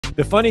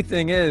The funny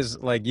thing is,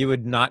 like, you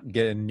would not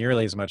get in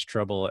nearly as much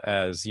trouble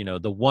as,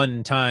 the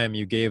one time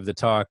you gave the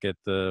talk at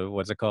the,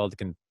 what's it called?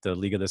 The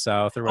League of the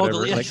South or Oh,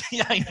 whatever.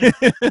 yeah, I know,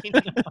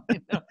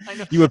 I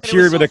know. You And it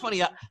appeared was with so a,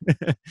 funny.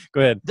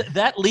 go ahead.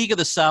 That League of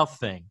the South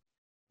thing,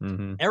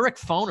 Hmm. Eric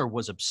Foner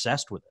was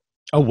obsessed with it.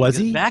 Oh, was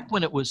Because he? back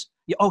when it was,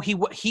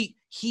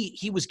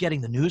 he was getting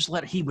the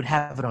newsletter. He would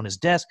have it on his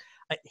desk.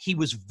 He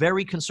was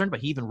very concerned, but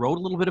he even wrote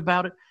a little bit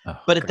about it. Oh,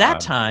 But at that God.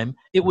 time,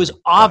 it Oh, was my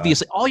God.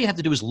 obviously all you have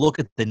to do is look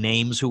at the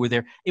names who were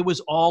there. It was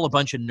all a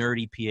bunch of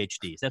nerdy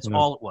PhDs. That's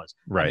all it was.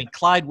 Right. I mean,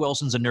 Clyde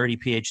Wilson's a nerdy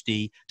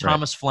PhD. Right.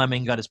 Thomas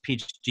Fleming got his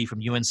PhD from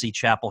UNC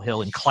Chapel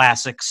Hill in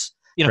classics.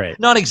 Right.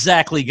 Not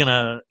exactly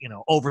gonna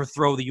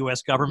overthrow the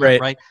U.S. government,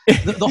 right?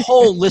 The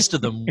whole list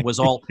of them was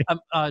all.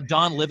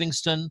 Don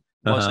Livingston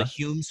was a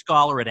Hume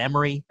scholar at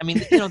Emory. I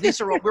mean,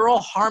 we're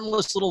all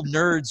harmless little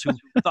nerds who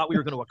thought we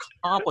were going to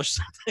accomplish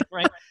something,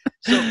 right?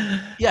 So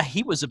yeah,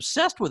 he was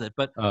obsessed with it.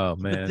 But oh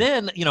man,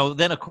 but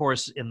then of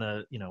course in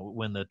the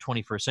when the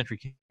 21st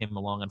century came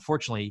along,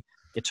 unfortunately,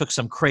 it took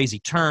some crazy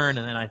turn,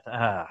 and then I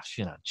thought,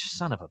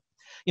 son of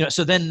a,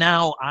 So then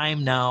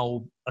I'm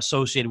now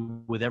associated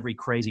with every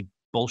crazy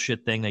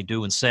bullshit thing they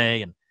do and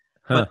say,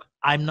 but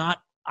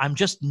I'm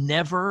just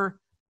never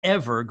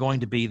ever going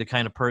to be the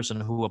kind of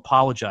person who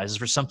apologizes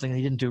for something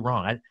they didn't do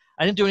wrong.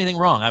 I didn't do anything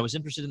wrong. I was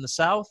interested in the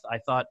South. I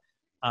thought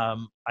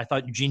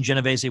Eugene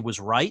Genovese was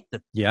right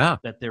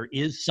that there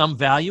is some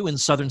value in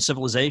Southern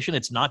civilization.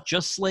 It's not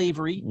just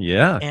slavery.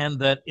 Yeah. And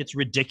that it's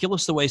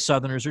ridiculous the way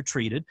Southerners are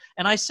treated.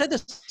 And I said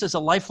this as a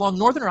lifelong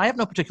Northerner. I have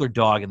no particular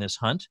dog in this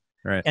hunt.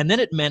 Right. And then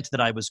it meant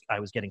that I was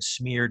getting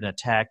smeared and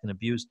attacked and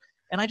abused.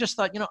 And I just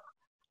thought,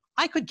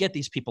 I could get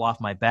these people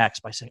off my backs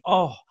by saying,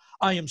 "Oh,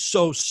 I am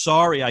so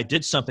sorry I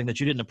did something that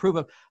you didn't approve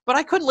of," but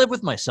I couldn't live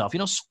with myself.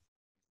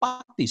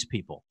 Fuck these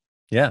people.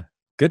 Yeah.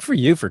 Good for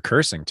you for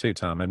cursing too,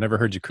 Tom. I've never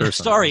heard you curse.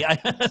 Sorry.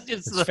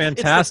 It's fantastic.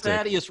 It's the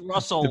Thaddeus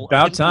Russell. It's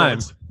about time.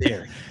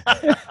 There.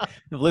 I've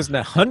listened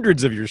to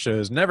hundreds of your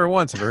shows. Never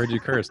once have I heard you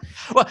curse.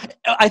 Well,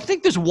 I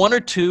think there's one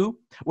or two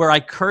where I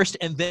cursed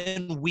and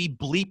then we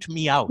bleeped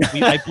me out.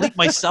 I bleeped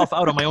myself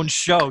out on my own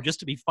show just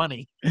to be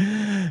funny.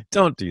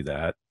 Don't do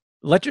that.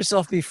 Let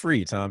yourself be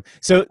free, Tom.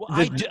 So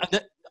I'll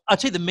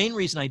tell you the main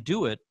reason I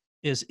do it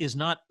is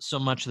not so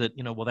much that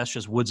that's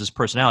just Woods'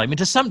 personality. I mean,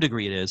 to some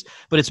degree it is,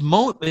 but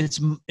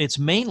it's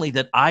mainly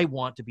that I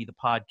want to be the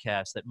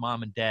podcast that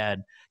mom and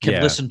dad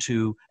can listen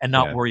to and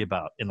not worry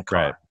about in the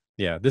car. Right.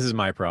 Yeah, this is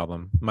my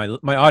problem.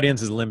 My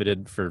audience is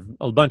limited for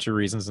a bunch of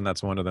reasons, and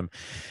that's one of them.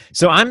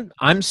 So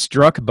I'm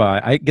struck by.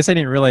 I guess I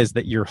didn't realize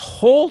that your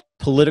whole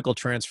political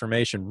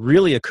transformation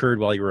really occurred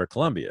while you were at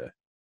Columbia.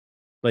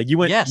 Like you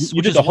went, yes,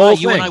 you did the whole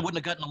thing. You and I wouldn't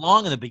have gotten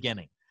along in the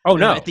beginning. Oh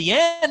no! At the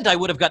end, I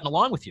would have gotten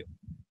along with you.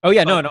 Oh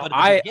yeah, but, no. But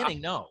at the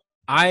beginning, no.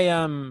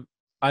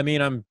 I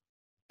mean, I'm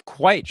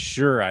quite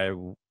sure I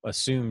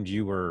assumed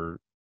you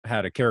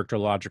had a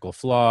characterological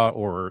flaw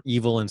or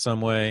evil in some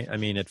way. I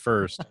mean, at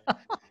first,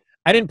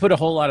 I didn't put a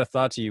whole lot of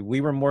thought to you.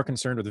 We were more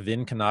concerned with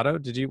Vin Cannato.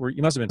 You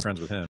must have been friends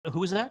with him. Who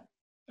was that?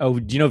 Oh,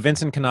 do you know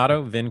Vincent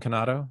Cannato? Vin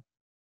Cannato?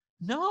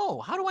 No.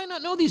 How do I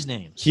not know these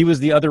names? He was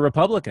the other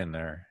Republican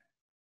there.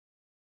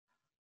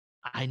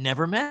 I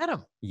never met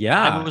him.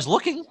 Yeah. I was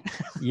looking.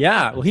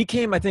 Yeah. Well, he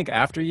came, I think,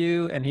 after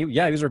you, and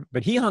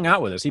but he hung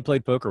out with us. He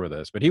played poker with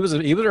us, but he was a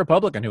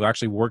Republican who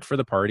actually worked for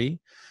the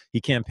party.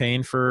 He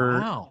campaigned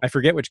for, I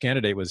forget which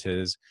candidate was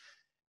his.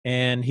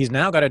 And he's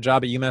now got a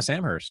job at UMass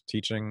Amherst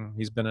teaching.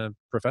 He's been a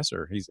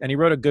professor. He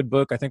wrote a good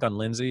book, I think, on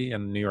Lindsay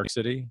and New York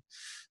City.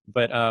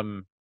 But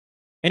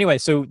anyway,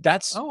 so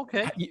that's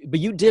okay.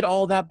 But you did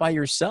all that by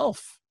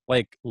yourself,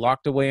 like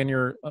locked away in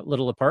your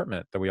little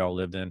apartment that we all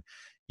lived in.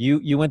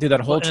 You went through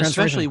that whole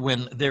transformation. Especially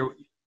when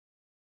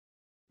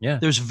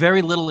there's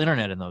very little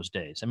internet in those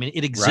days. I mean,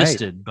 it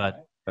existed,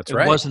 but it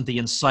wasn't the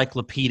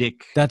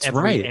encyclopedic.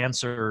 Every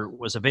answer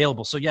was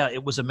available. So yeah,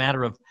 it was a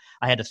matter of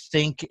I had to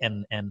think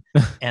and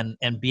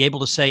be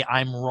able to say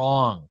I'm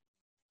wrong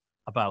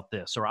about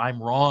this or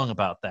I'm wrong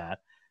about that,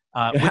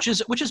 which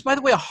is by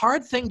the way a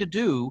hard thing to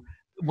do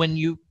when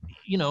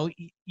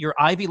you're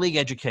Ivy League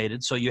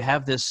educated. So you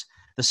have the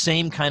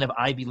same kind of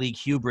Ivy League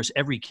hubris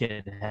every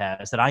kid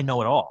has that I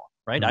know it all.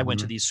 Right. Mm-hmm. I went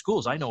to these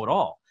schools. I know it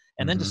all.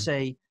 And then to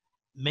say,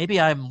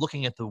 maybe I'm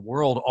looking at the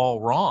world all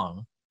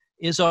wrong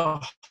is a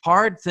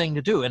hard thing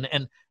to do.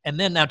 And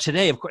then now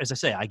today, of course, as I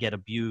say, I get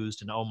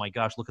abused and, oh my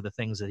gosh, look at the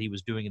things that he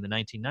was doing in the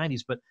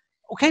 1990s. But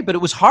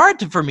it was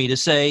hard for me to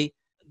say,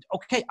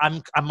 okay,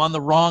 I'm on the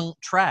wrong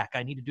track.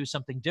 I need to do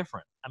something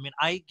different. I mean,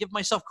 I give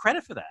myself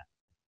credit for that.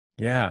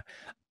 Yeah.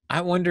 I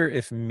wonder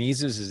if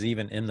Mises is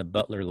even in the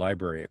Butler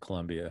Library at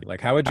Columbia.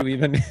 Like, how would you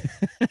even?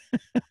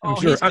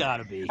 He's got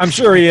to be. I'm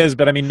sure he is,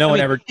 but I mean, no one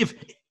ever checks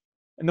it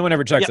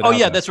out. Oh,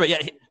 yeah, that's right. Yeah.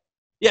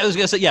 Yeah, I was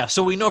going to say, yeah.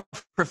 So we know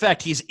for a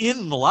fact he's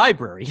in the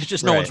library. It's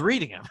just no one's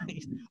reading him.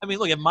 I mean,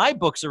 look, if my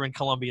books are in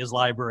Columbia's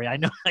library, I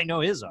know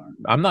his are.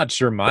 I'm not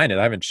sure mine is.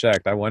 I haven't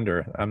checked. I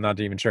wonder. I'm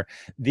not even sure.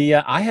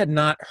 I had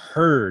not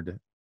heard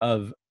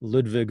of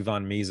Ludwig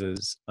von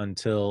Mises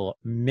until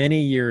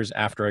many years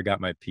after I got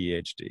my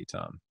PhD,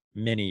 Tom.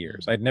 Many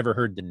years. I'd never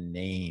heard the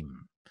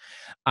name.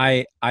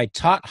 I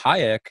taught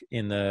Hayek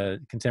in the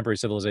Contemporary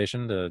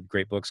Civilization, the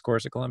Great Books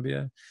course at Columbia.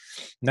 And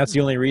that's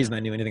the only reason I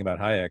knew anything about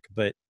Hayek.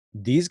 But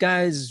these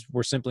guys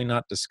were simply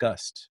not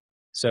discussed.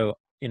 So,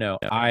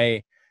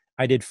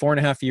 I did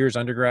 4.5 years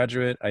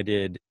undergraduate. I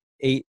did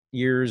 8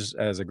 years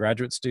as a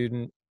graduate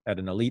student at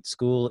an elite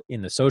school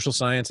in the social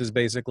sciences,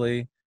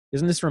 basically.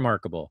 Isn't this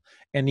remarkable?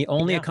 And the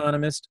only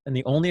economist,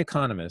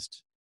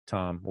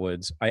 Tom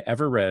Woods, I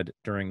ever read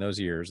during those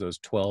years, those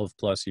 12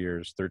 plus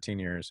years, 13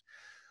 years,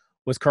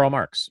 was Karl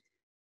Marx.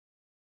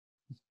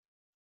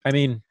 I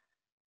mean,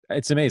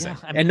 it's amazing.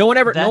 And no one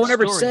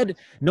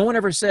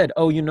ever said,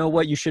 oh, you know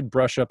what, you should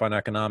brush up on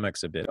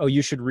economics a bit. Oh,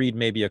 you should read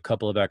maybe a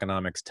couple of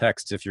economics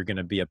texts if you're going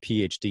to be a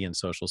PhD in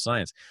social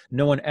science.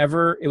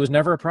 It was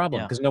never a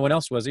problem because no one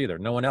else was either.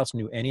 No one else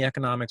knew any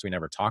economics. We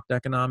never talked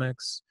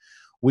economics.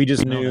 We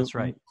just knew, that's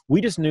right. We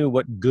just knew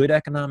what good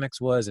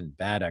economics was and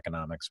bad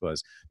economics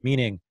was,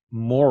 meaning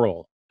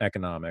moral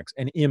economics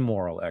and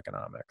immoral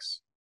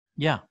economics.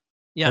 Yeah.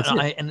 Yeah.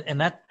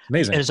 And that,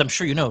 amazing. As I'm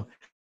sure you know,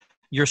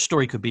 your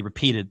story could be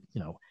repeated,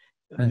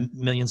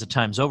 millions of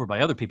times over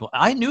by other people.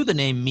 I knew the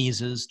name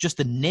Mises, just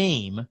the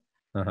name,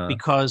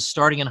 because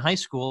starting in high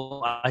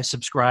school, I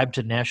subscribed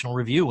to National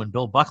Review when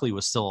Bill Buckley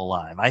was still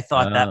alive. I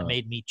thought that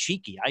made me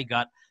cheeky. I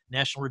got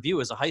National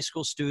Review as a high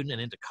school student and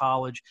into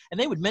college, and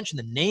they would mention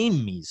the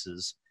name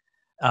Mises.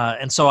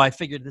 And so I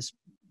figured this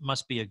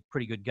must be a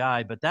pretty good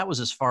guy, but that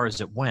was as far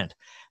as it went.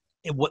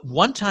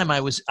 One time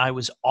I was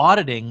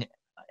auditing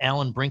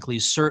Alan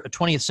Brinkley's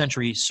 20th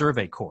Century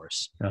Survey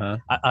course.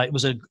 It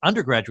was an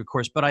undergraduate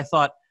course, but I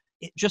thought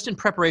just in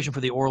preparation for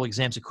the oral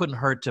exams, it couldn't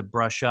hurt to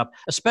brush up,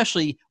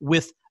 especially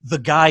with the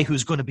guy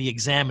who's going to be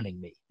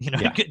examining me.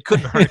 It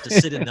couldn't hurt to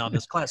sit in on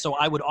this class. So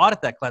I would audit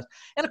that class.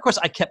 And of course,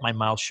 I kept my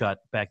mouth shut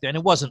back there. And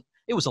it was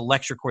a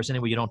lecture course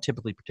anyway. You don't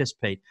typically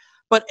participate.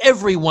 But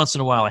every once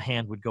in a while, a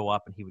hand would go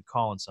up and he would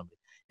call on somebody.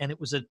 And it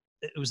was a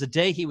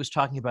day he was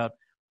talking about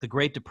the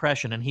Great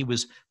Depression, and he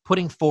was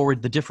putting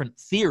forward the different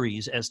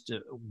theories as to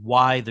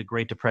why the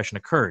Great Depression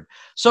occurred.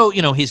 So,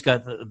 he's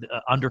got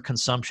the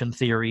underconsumption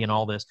theory and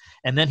all this.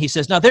 And then he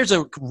says, now there's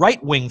a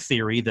right-wing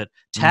theory that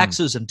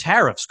taxes and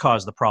tariffs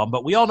cause the problem,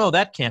 but we all know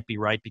that can't be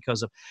right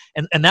because of,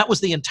 and that was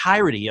the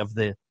entirety of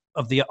the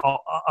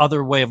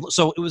other way of,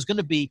 so it was going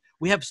to be,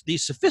 we have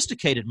these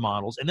sophisticated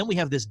models, and then we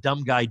have this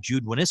dumb guy,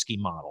 Jude Wanniski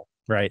model.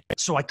 Right.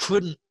 So I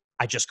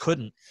just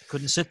couldn't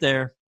sit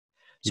there.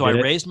 So I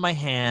raised my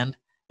hand,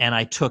 and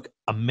I took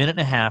a minute and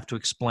a half to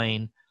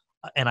explain,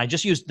 and I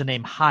just used the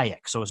name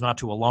Hayek so as not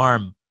to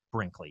alarm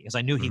Brinkley, because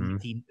I knew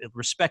he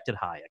respected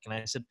Hayek. And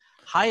I said,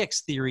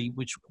 Hayek's theory,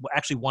 which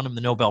actually won him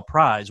the Nobel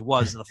Prize,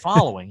 was the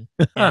following.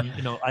 And,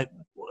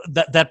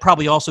 that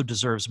probably also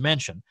deserves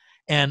mention.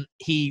 And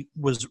he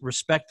was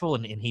respectful,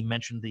 and he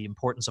mentioned the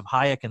importance of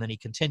Hayek, and then he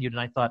continued,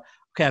 and I thought,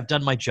 okay, I've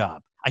done my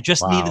job. I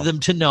just needed them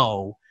to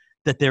know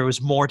that there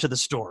was more to the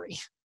story.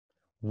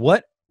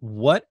 What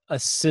a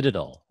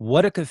citadel,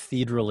 what a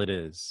cathedral it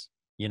is,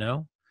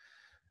 it's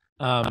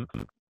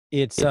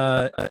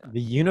the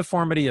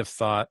uniformity of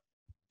thought.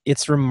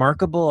 It's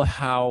remarkable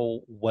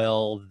how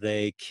well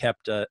they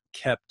kept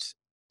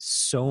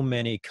so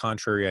many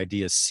contrary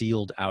ideas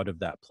sealed out of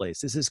that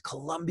place. This is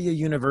Columbia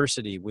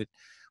University,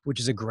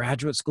 which is a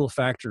graduate school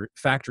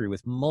factory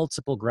with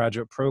multiple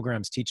graduate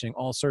programs teaching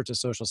all sorts of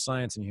social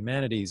science and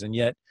humanities. And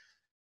yet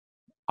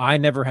I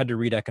never had to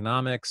read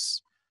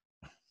economics.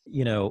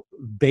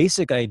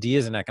 Basic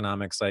ideas in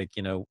economics, like,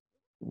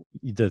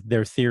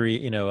 their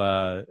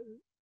theory,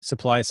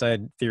 supply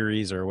side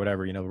theories or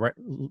whatever,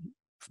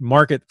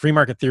 free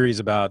market theories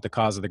about the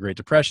cause of the Great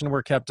Depression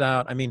were kept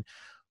out. I mean,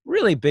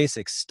 really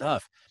basic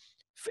stuff.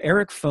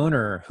 Eric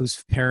Foner,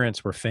 whose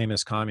parents were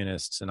famous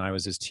communists, and I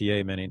was his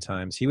TA many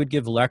times, he would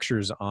give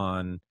lectures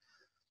on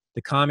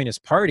the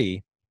Communist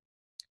Party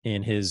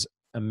in his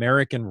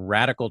American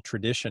Radical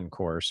Tradition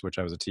course, which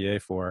I was a TA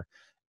for.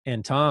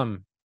 And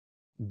Tom,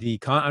 I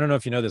don't know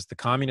if you know this, the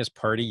Communist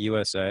Party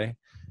USA,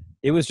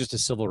 it was just a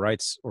civil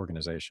rights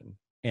organization,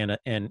 and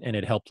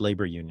it helped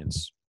labor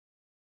unions.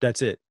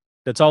 That's it.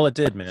 That's all it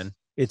did, man.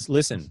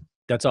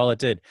 That's all it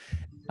did.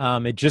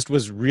 It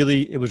was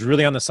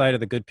really on the side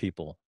of the good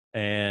people,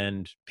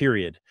 and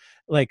period.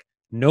 Like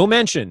no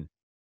mention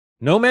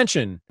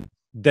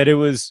that it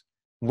was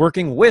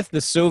working with the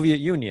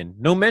Soviet Union.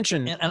 No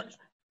mention.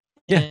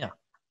 Yeah.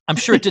 I'm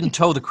sure it didn't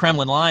toe the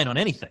Kremlin line on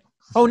anything.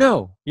 Oh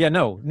no. Yeah,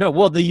 no.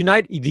 Well, the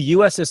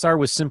USSR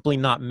was simply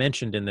not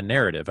mentioned in the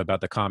narrative about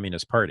the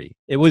Communist Party.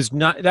 It was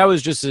not, that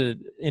was just an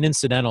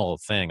incidental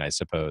thing, I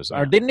suppose.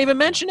 Or they didn't even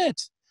mention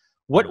it.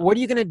 What are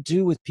you going to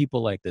do with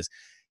people like this?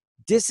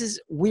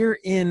 We're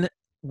in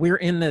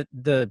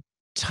the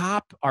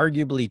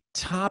arguably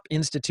top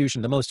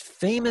institution, the most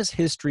famous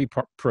history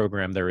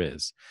program there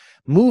is.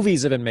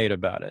 Movies have been made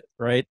about it,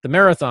 right? The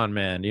Marathon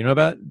Man, you know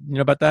about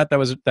that?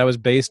 That was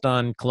based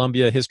on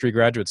Columbia history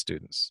graduate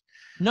students.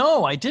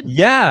 No, I didn't.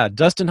 Yeah,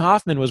 Dustin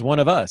Hoffman was one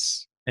of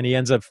us, and he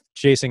ends up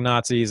chasing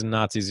Nazis, and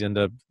Nazis end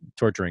up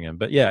torturing him.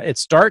 But yeah,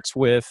 it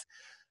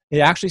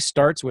actually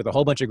starts with a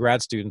whole bunch of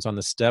grad students on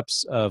the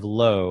steps of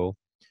Lowe,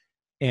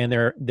 and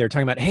they're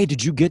talking about, hey,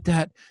 did you get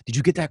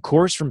that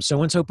course from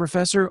so-and-so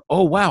professor?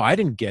 Oh, wow, I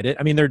didn't get it.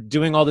 I mean, they're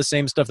doing all the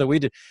same stuff that we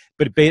did,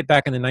 but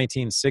back in the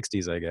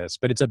 1960s, I guess.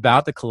 But it's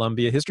about the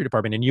Columbia History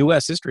Department and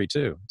U.S. history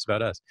too. It's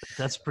about us.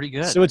 That's pretty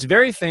good. So it's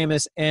very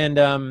famous,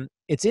 and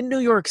it's in New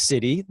York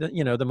City,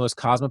 the most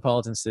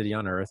cosmopolitan city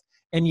on earth,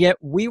 and yet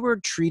we were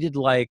treated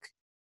like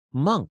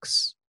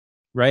monks,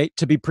 right?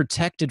 To be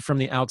protected from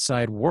the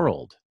outside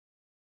world.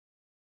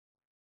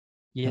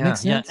 Yeah,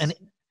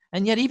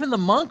 and yet even the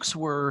monks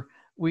were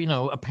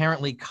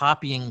apparently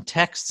copying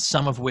texts,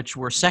 some of which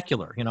were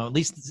secular. At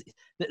least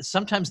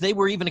sometimes they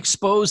were even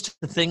exposed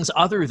to things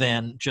other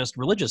than just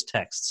religious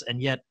texts,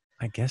 and yet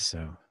I guess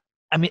so.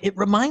 I mean, it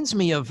reminds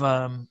me of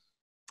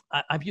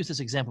I've used this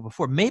example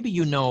before. Maybe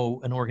an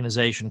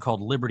organization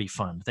called Liberty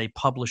Fund. They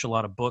publish a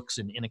lot of books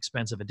in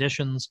inexpensive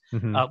editions,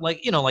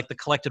 like the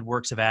collected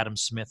works of Adam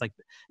Smith. Like,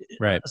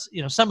 right.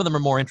 Some of them are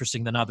more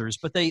interesting than others,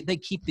 but they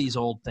keep these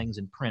old things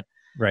in print.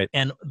 Right.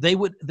 And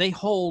they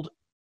hold,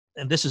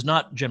 and this is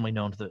not generally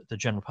known to the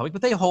general public,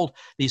 but they hold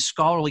these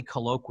scholarly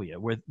colloquia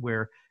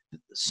where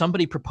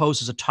somebody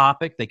proposes a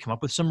topic, they come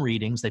up with some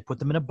readings, they put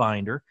them in a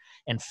binder,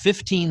 and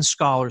 15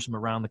 scholars from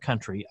around the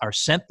country are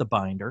sent the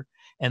binder,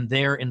 and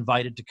they're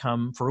invited to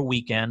come for a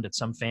weekend at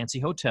some fancy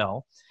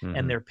hotel,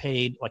 and they're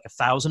paid like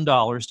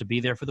 $1,000 to be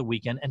there for the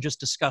weekend and just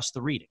discuss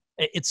the reading.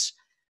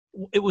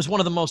 It was one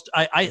of the most,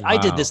 I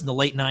did this in the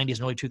late 90s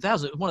and early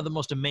 2000s. It was one of the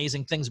most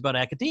amazing things about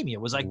academia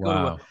was I go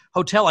to a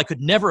hotel I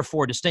could never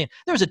afford to stay in.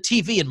 There was a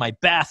TV in my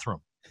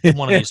bathroom in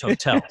one of these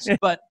hotels.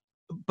 But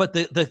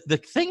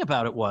the thing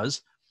about it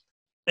was,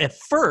 at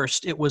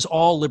first, it was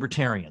all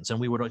libertarians, and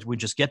we'd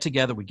just get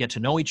together, we'd get to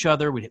know each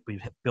other, we'd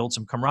build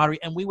some camaraderie,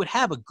 and we would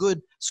have a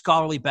good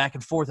scholarly back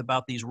and forth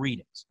about these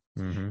readings.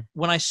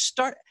 When I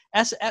stopped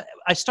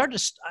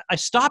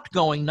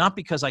going, not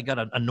because I got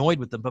annoyed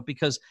with them, but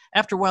because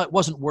after a while it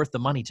wasn't worth the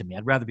money to me.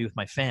 I'd rather be with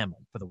my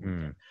family for the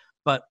weekend.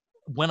 But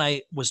when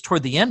I was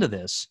toward the end of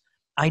this,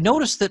 I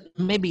noticed that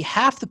maybe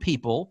half the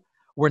people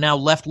were now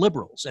left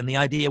liberals, and the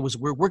idea was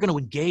we're going to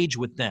engage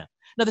with them.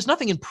 Now, there's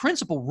nothing in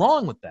principle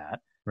wrong with that.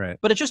 Right.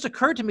 But it just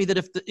occurred to me that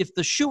if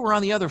the shoe were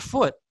on the other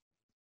foot,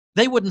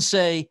 they wouldn't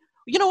say,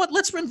 you know what,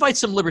 let's invite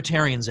some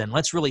libertarians in.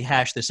 Let's really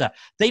hash this out.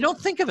 They don't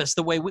think of us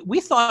the way we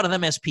thought of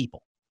them as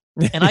people.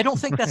 And I don't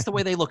think that's the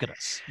way they look at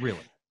us, really.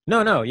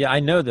 No. Yeah, I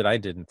know that I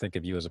didn't think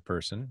of you as a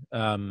person.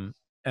 And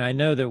I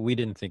know that we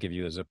didn't think of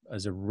you as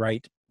a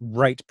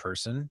right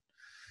person.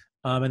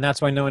 And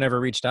that's why no one ever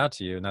reached out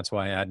to you. And that's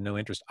why I had no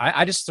interest.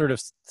 I just sort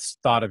of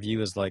thought of you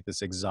as like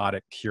this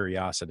exotic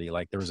curiosity,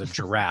 like there was a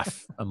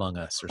giraffe among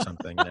us or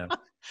something.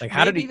 Like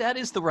maybe that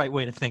is the right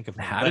way to think of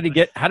it. How did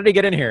he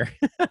get in here?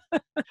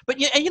 But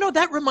yeah,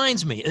 that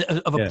reminds me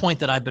of a point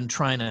that I've been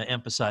trying to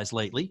emphasize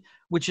lately,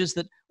 which is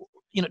that,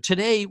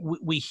 today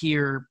we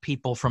hear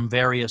people from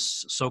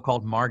various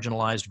so-called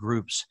marginalized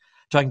groups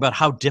talking about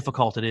how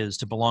difficult it is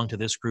to belong to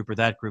this group or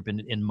that group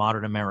in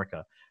modern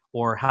America,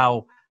 or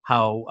how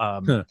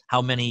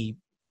many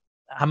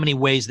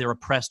ways they're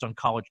oppressed on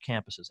college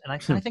campuses. And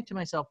I think to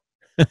myself,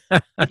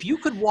 if you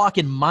could walk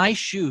in my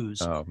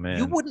shoes,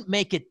 you wouldn't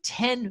make it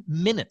 10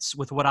 minutes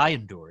with what I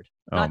endured.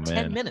 Not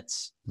 10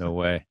 minutes. No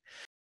way.